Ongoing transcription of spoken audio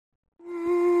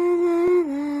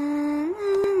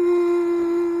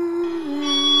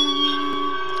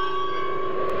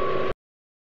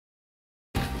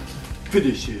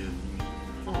Finish him.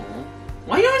 Oh,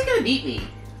 why are you always gonna beat me?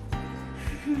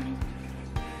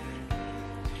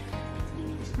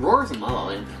 Aurora's a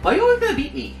mom. Why are you always gonna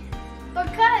beat me?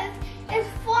 Because it's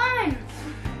fun.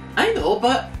 I know,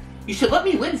 but you should let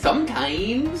me win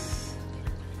sometimes.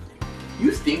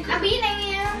 You stinker. I'm beating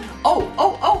you. Oh.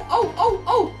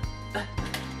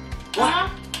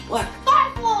 What?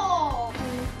 Fireball.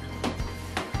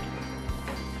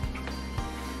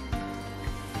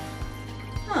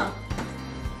 Huh.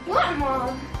 What,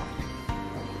 Mom?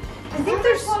 I think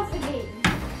there's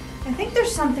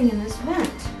something in this vent.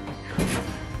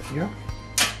 Yeah.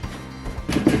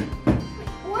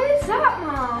 What is that, I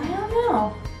Mom? don't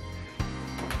know.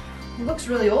 It looks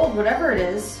really old, whatever it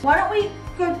is. Why don't we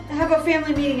go have a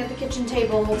family meeting at the kitchen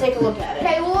table and we'll take a look at it.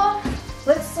 Okay, well,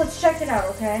 Let's check it out,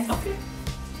 okay? Okay.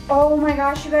 Oh my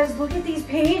gosh, you guys, look at these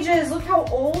pages. Look how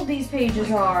old these pages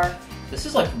are. This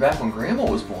is like from back when Grandma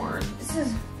was born.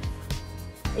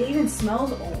 It even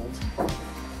smells old.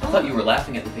 I thought you were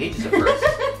laughing at the pages at first.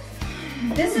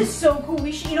 This is so cool.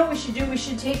 We should, you know what we should do? We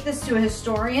should take this to a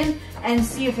historian and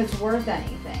see if it's worth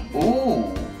anything.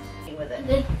 Ooh. With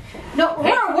it. No,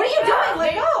 Aurora, what are you doing?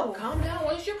 Let go. Calm down.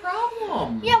 What's your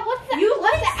problem? yeah, what's the, You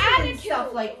like the attitude?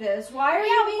 stuff like this. Why are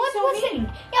you being so mean?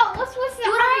 What's the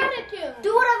attitude?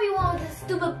 Do whatever you want with this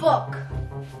stupid book.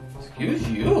 Excuse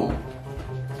you.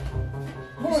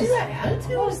 What You see was, that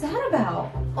attitude? what was that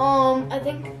about? I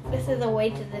think this is a way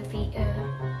to defeat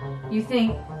her. You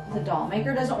think the doll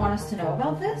maker doesn't want us to know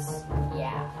about this?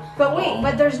 Yeah. But wait,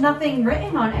 but there's nothing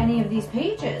written on any of these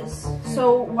pages.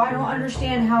 So I don't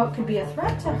understand how it could be a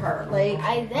threat to her. Like,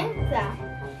 I think that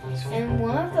in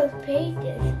one of those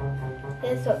pages,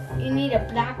 you need a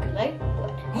black light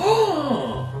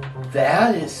bulb.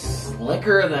 That is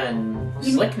slicker than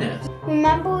slickness.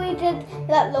 Remember we did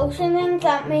that lotion thing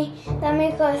that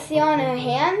make us see on our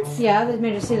hands? yeah, that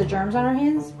made us see the germs on our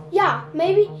hands? Yeah,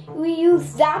 maybe we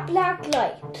use that black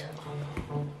light.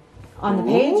 On the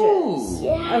pages. Ooh.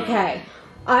 Yeah. Okay.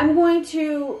 I'm going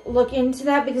to look into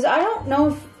that because I don't know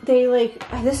if they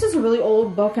this is a really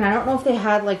old book and I don't know if they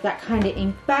had like that kind of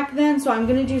ink back then, so I'm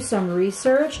going to do some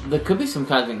research. There could be some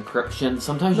kind of encryption.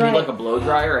 Sometimes you need like a blow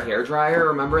dryer or a hair dryer.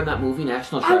 Remember in that movie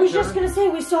National Treasure? I was just going to say,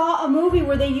 we saw a movie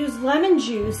where they used lemon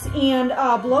juice and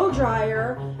a blow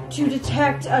dryer to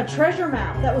detect a treasure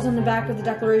map that was on the back of the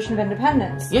Declaration of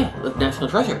Independence. Yeah, like National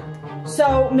Treasure.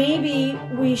 So maybe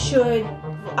we should,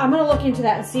 I'm going to look into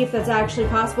that and see if that's actually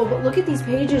possible, but look at these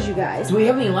pages, you guys. Do we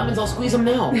have any lemons? I'll squeeze them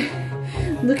now.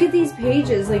 Look at these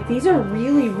pages. Like, these are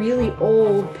really, really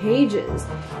old pages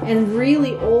and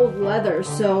really old leather.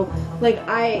 So, like,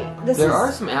 There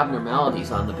are some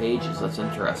abnormalities on the pages. That's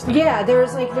interesting. Yeah,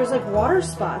 there's like water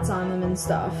spots on them and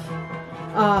stuff.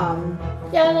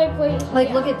 Yeah, like wait.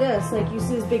 Like, look at this. Like, you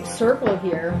see this big circle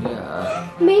here. Yeah.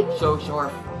 Maybe. So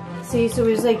sharp. See, so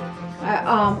there's like,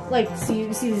 see,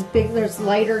 you see this big, there's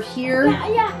lighter here.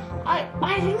 Yeah.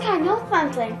 I think I know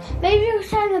something. Maybe you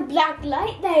shine a black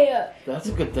light there. That's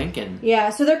a good thinking.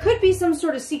 Yeah, so there could be some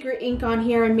sort of secret ink on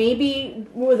here, and maybe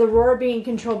with Aurora being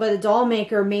controlled by the doll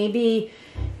maker, maybe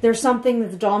there's something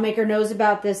that the doll maker knows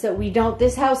about this that we don't.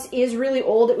 This house is really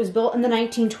old. It was built in the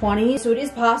 1920s, so it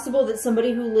is possible that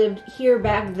somebody who lived here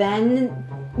back then,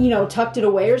 you know, tucked it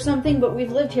away or something, but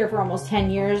we've lived here for almost 10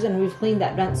 years, and we've cleaned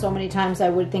that vent so many times, I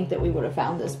would think that we would have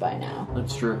found this by now.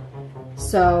 That's true.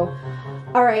 So,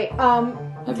 alright,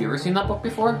 Have you ever seen that book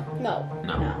before? No.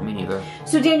 No, No. me neither.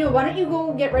 so Daniel, why don't you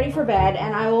go get ready for bed,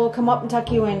 and I will come up and tuck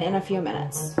you in a few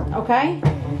minutes, okay?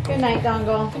 Good night,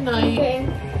 Dongle. Good night. Okay.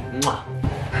 Mwah.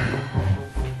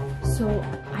 So,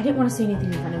 I didn't want to say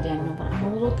anything in front of Daniel, but I'm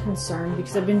a little concerned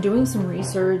because I've been doing some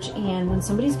research, and when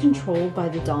somebody's controlled by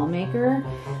the doll maker,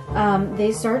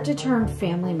 they start to turn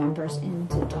family members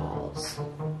into dolls.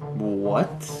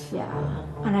 What? Yeah,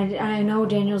 and I know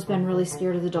Daniel's been really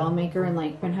scared of the doll maker and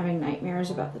like been having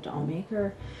nightmares about the doll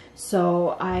maker.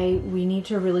 So we need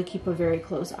to really keep a very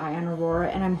close eye on Aurora,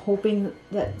 and I'm hoping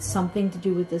that something to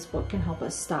do with this book can help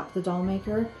us stop the doll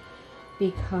maker,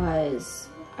 because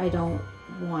I don't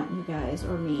want you guys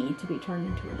or me to be turned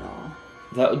into a doll.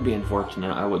 That would be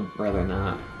unfortunate. I would rather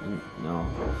not. No.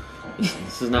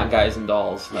 This is not guys and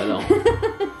dolls. I don't.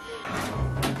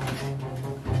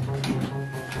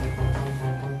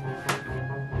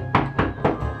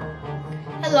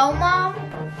 Hello, Mom?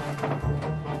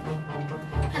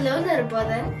 Hello, little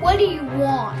brother. What do you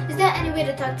want? Is there any way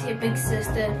to talk to your big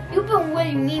sister? You've been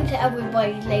really mean to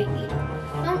everybody lately.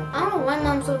 I don't know why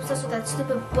Mom's so obsessed with that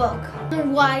stupid book.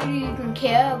 And why do you even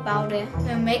care about it?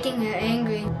 They're making her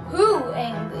angry. Who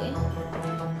angry?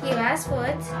 You asked for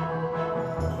it.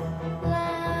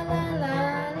 La la la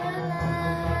la la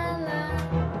la la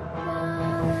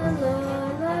la.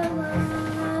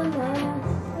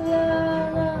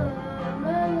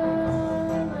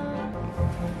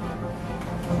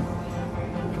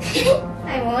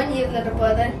 I warned you, little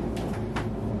brother.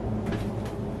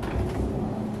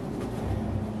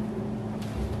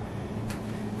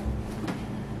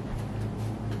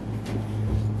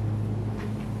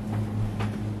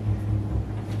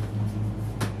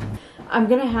 I'm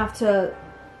gonna have to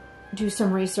do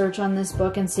some research on this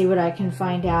book and see what I can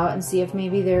find out and see if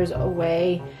maybe there's a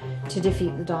way to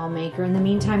defeat the doll maker. In the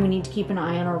meantime, we need to keep an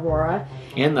eye on Aurora.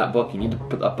 And that book, you need to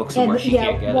put that book somewhere she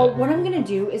can't get well, it. what I'm going to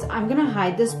do is I'm going to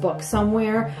hide this book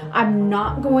somewhere. I'm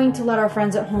not going to let our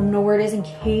friends at home know where it is in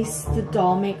case the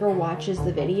doll maker watches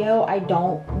the video. I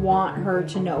don't want her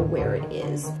to know where it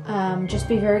is. Just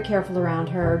be very careful around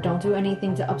her. Don't do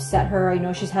anything to upset her. I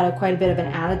know she's had quite a bit of an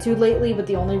attitude lately, but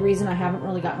the only reason I haven't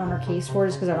really gotten on her case for it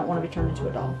is because I don't want to be turned into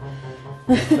a doll.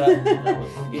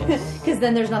 Yes. Because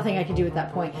then there's nothing I can do at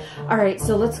that point. All right,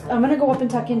 so I'm gonna go up and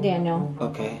tuck in Daniel.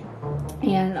 Okay.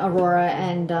 And Aurora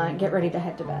and get ready to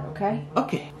head to bed. Okay.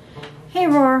 Okay. Hey,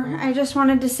 Roar. I just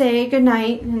wanted to say good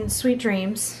night and sweet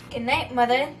dreams. Good night,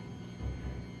 Mother.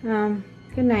 Good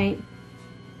night.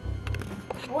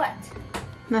 What?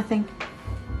 Nothing.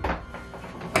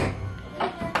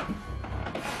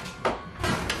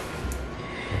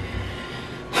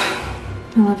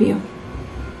 I love you.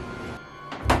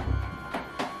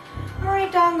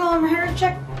 Alright, Dongle, I'm here to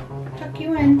tuck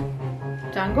you in.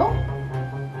 Dongle?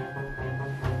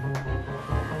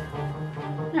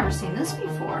 Never seen this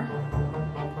before.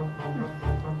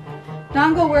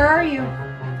 Dongle, where are you?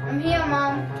 I'm here,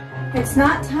 Mom. It's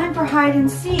not time for hide and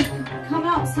seek. Come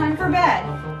out, it's time for bed.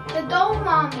 The doll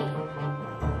mommy.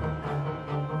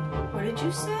 What did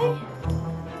you say?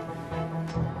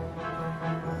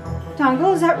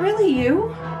 Dongle, is that really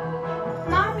you?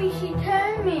 Mommy, she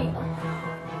turned me.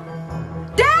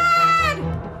 Dad!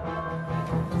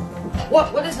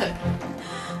 What is it?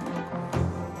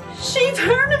 She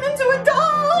turned him into a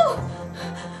doll!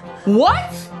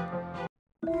 What?